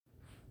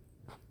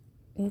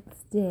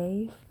It's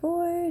day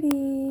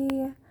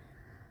 40.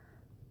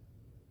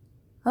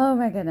 Oh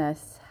my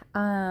goodness.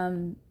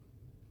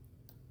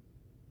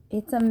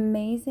 It's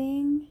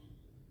amazing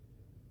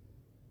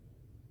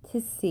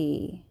to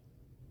see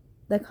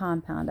the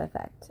compound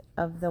effect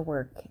of the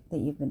work that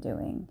you've been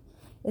doing.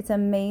 It's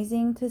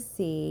amazing to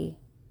see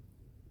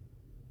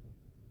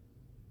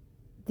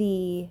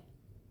the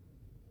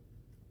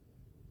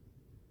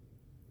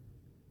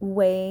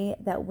way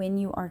that when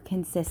you are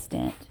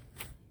consistent,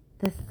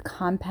 the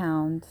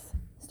compounds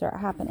start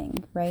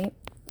happening, right?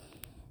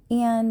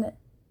 And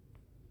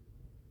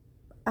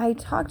I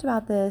talked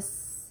about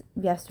this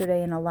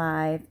yesterday in a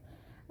live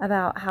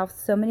about how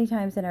so many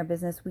times in our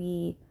business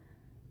we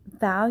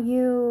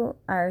value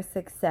our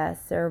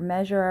success or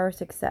measure our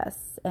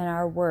success and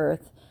our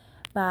worth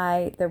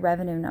by the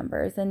revenue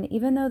numbers. And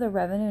even though the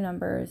revenue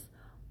numbers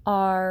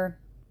are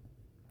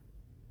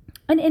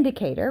an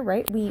indicator,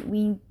 right?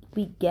 We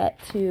get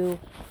to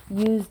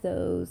use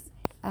those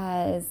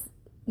as,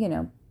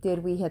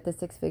 did we hit the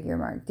 6-figure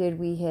mark? Did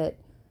we hit,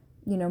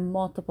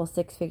 multiple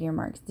 6-figure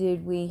marks?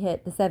 Did we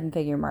hit the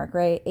 7-figure mark,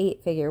 right?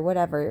 8-figure,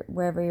 whatever,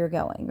 wherever you're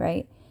going,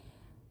 right?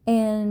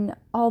 And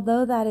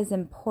although that is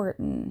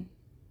important,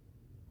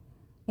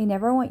 I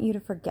never want you to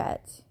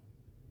forget,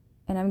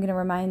 and I'm going to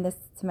remind this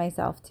to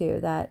myself too,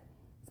 that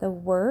the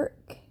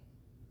work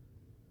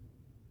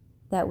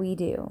that we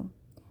do,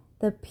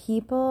 the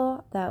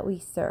people that we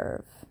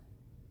serve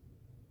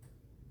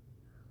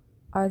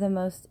are the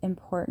most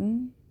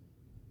important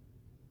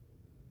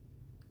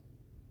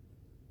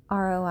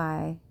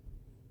ROI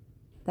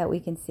that we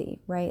can see,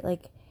 right?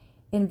 Like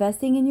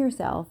investing in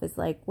yourself is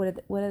like, what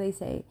do they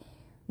say?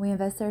 We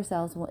invest in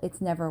ourselves, well, it's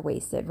never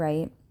wasted,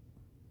 right?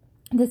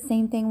 The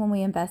same thing when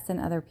we invest in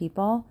other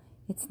people,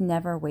 it's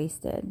never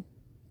wasted,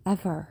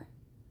 ever.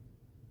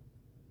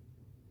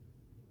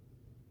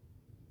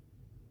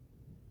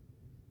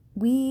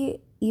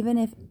 Even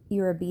if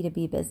you're a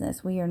B2B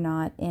business, we are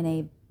not in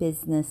a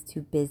business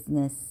to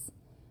business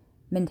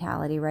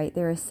mentality, right?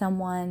 There is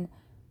someone,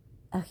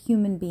 a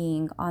human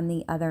being on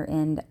the other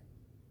end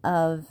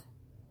of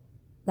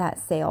that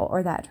sale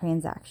or that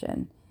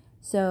transaction.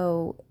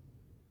 So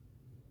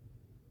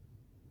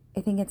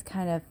I think it's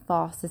kind of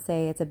false to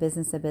say it's a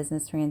business to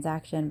business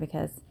transaction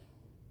because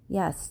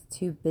yes,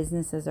 two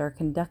businesses are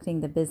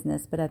conducting the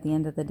business, but at the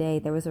end of the day,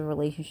 there was a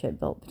relationship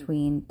built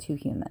between two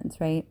humans,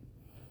 right?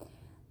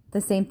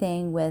 The same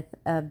thing with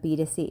a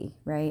B2C,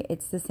 right?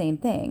 It's the same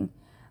thing.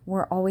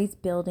 We're always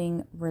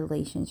building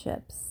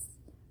relationships.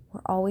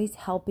 We're always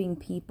helping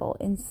people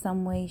in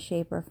some way,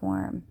 shape, or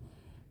form.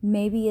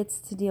 Maybe it's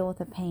to deal with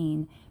a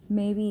pain.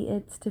 Maybe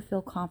it's to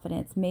feel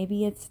confidence.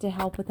 Maybe it's to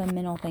help with a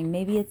mental thing.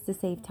 Maybe it's to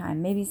save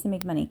time. Maybe it's to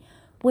make money.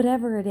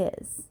 Whatever it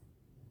is,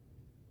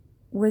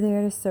 we're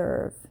there to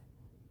serve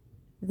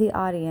the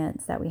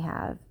audience that we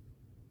have.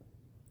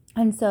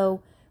 And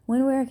so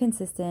when we're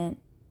consistent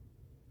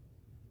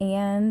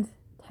and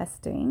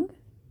testing,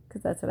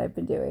 because that's what I've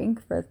been doing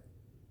for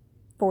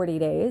 40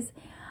 days,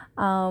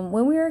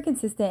 when we are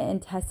consistent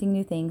and testing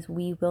new things,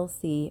 we will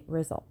see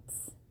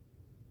results.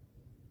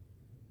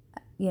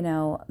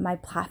 My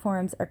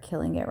platforms are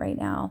killing it right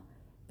now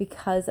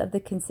because of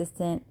the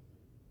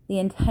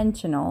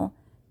intentional,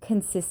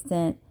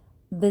 consistent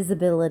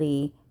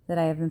visibility that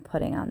I have been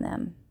putting on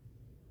them.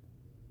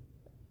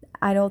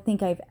 I don't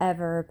think I've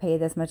ever paid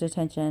this much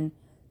attention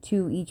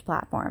to each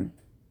platform,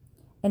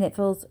 and it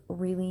feels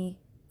really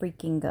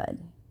freaking good.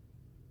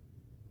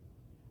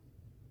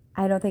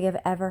 I don't think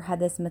I've ever had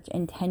this much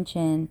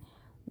intention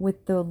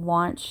with the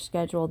launch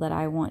schedule that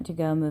I want to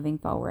go moving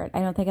forward. I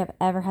don't think I've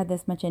ever had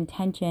this much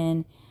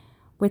intention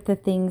with the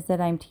things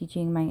that I'm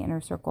teaching my inner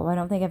circle. I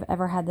don't think I've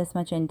ever had this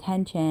much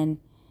intention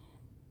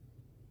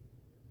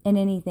in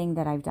anything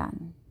that I've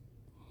done.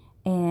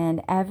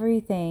 And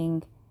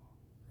everything,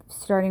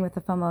 starting with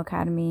the FOMO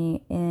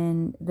Academy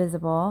in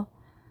Visible,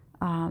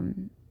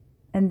 and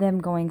them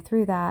going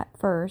through that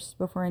first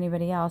before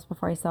anybody else,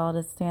 before I sell it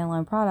as a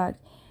standalone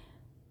product,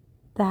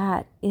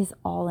 that is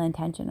all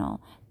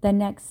intentional. The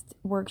next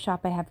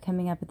workshop I have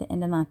coming up at the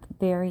end of the month,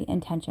 very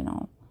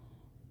intentional.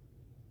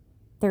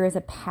 There is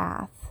a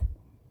path.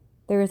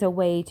 There is a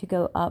way to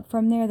go up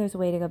from there. There's a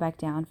way to go back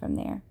down from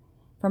there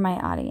for my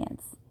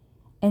audience.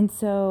 And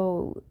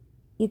so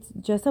it's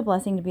just a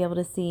blessing to be able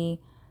to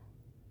see.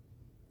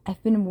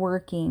 I've been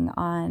working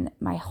on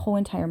my whole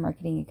entire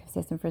marketing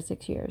ecosystem for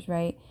 6 years,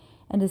 right?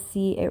 And to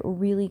see it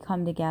really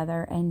come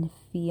together and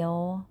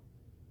feel,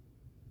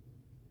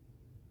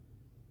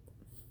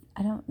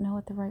 I don't know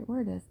what the right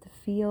word is, to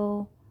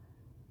feel,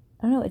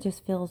 I don't know, it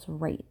just feels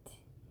right.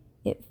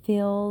 It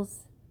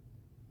feels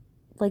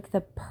like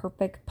the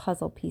perfect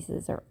puzzle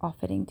pieces are all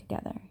fitting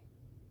together.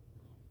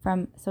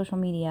 From social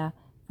media,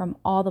 from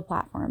all the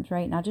platforms,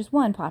 right? Not just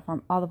one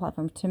platform, all the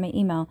platforms, to my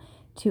email,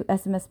 to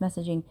SMS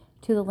messaging,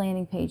 to the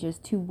landing pages,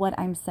 to what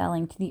I'm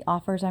selling, to the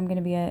offers I'm going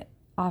to be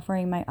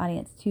offering my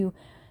audience, to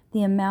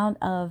the amount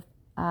of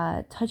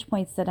touch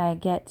points that I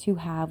get to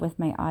have with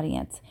my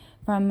audience,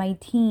 from my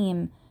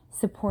team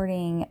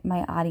supporting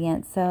my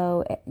audience.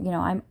 So,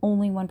 I'm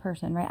only one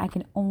person, right? I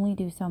can only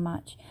do so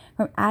much.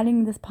 From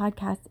adding this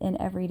podcast in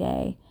every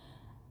day,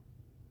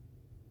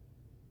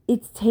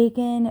 it's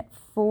taken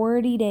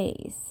 40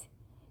 days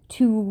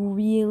to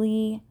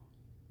really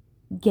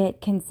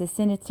get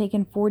consistent. It's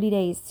taken 40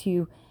 days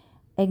to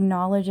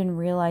acknowledge and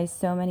realize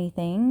so many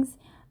things.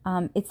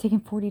 It's taken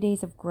 40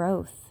 days of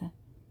growth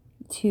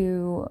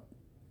to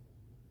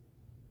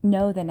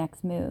know the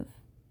next move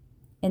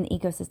in the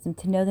ecosystem,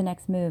 to know the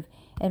next move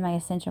in my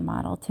Ascension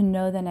model, to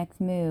know the next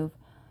move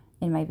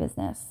in my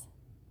business.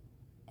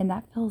 And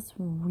that feels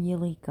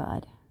really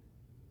good.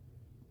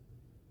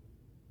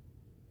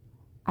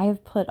 I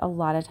have put a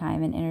lot of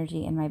time and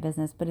energy in my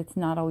business, but it's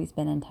not always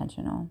been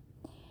intentional.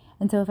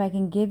 And so if I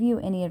can give you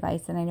any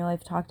advice, and I know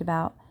I've talked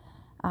about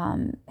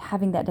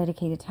having that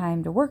dedicated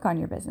time to work on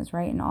your business,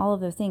 right? And all of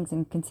those things,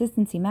 and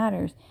consistency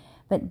matters,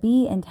 but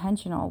be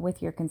intentional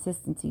with your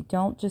consistency.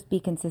 Don't just be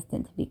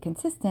consistent to be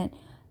consistent.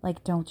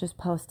 Like, don't just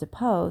post to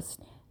post.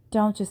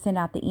 Don't just send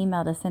out the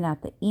email to send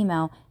out the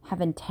email.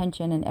 Have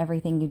intention in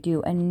everything you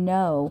do, and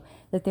know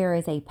that there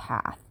is a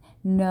path.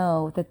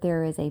 Know that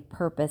there is a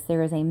purpose.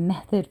 There is a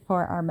method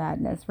for our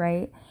madness,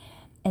 right?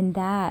 And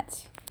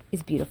that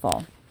is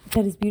beautiful.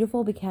 That is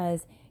beautiful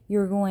because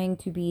you're going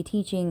to be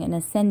teaching and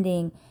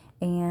ascending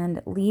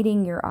and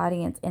leading your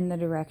audience in the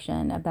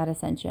direction of that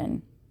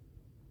ascension,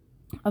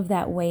 of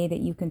that way that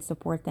you can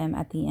support them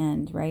at the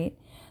end, right?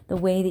 The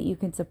way that you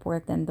can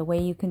support them, the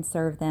way you can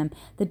serve them,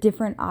 the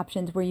different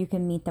options where you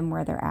can meet them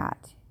where they're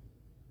at.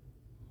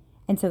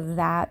 And so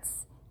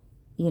that's,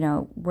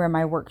 where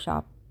my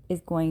workshop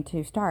is going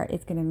to start.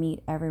 It's going to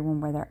meet everyone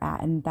where they're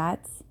at. And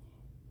that's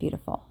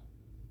beautiful.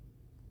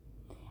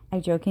 I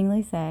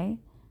jokingly say,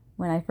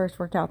 when I first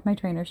worked out with my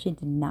trainer, she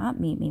did not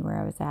meet me where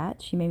I was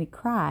at. She made me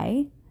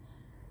cry.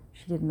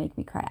 She didn't make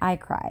me cry. I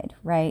cried,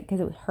 right? Because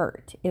it was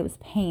hurt. It was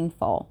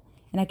painful.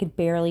 And I could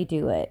barely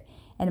do it.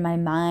 And my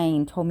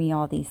mind told me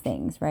all these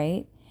things,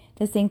 right?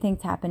 The same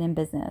things happen in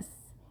business.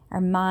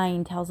 Our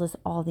mind tells us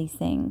all these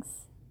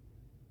things.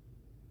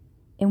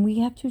 And we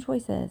have two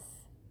choices.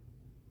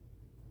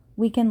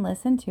 We can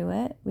listen to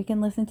it. We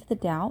can listen to the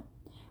doubt.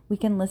 We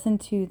can listen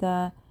to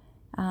the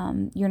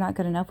you're not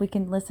good enough. We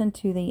can listen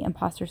to the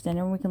imposter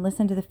syndrome. We can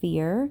listen to the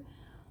fear.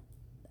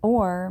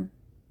 Or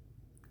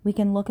we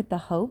can look at the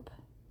hope.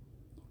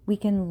 We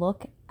can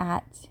look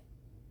at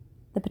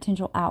the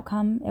potential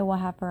outcome it will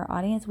have for our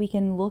audience. We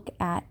can look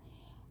at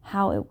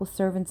how it will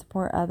serve and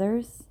support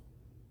others.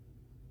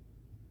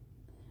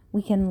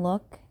 We can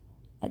look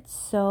at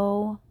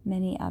so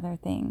many other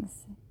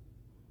things.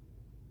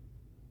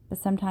 But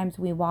sometimes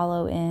we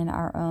wallow in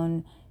our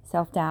own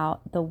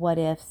self-doubt, the what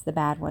ifs, the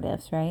bad what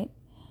ifs, right?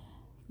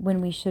 When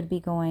we should be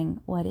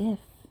going, what if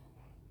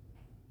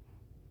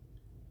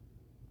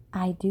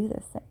I do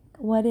this thing?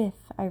 What if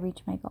I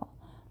reach my goal?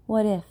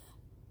 What if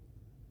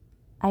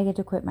I get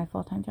to quit my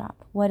full-time job?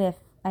 What if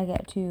I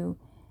get to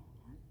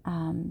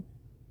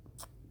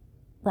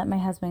let my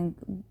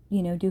husband,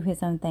 do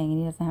his own thing and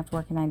he doesn't have to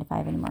work a 9 to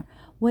 5 anymore?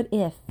 What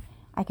if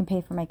I can pay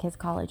for my kids'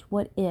 college?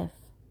 What if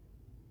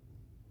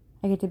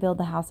I get to build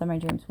the house of my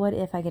dreams? What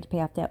if I get to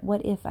pay off debt?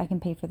 What if I can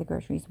pay for the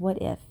groceries?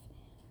 What if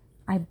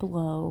I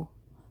blow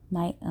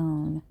my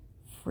own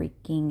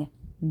freaking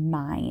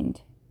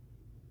mind?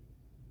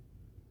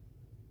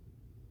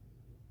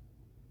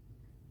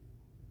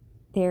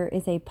 There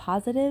is a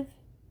positive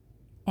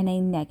and a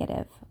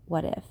negative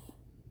what if.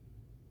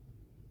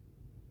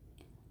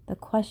 The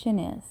question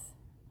is,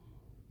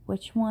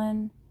 which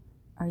one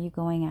are you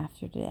going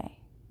after today?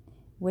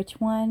 Which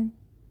one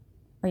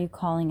are you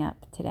calling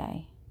up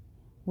today?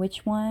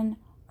 Which one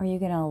are you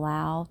going to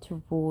allow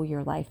to rule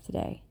your life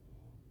today?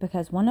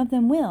 Because one of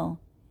them will.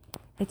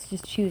 It's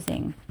just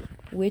choosing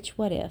which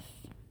what if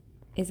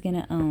is going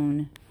to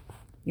own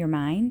your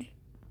mind,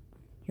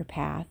 your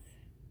path,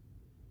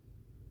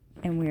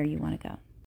 and where you want to go.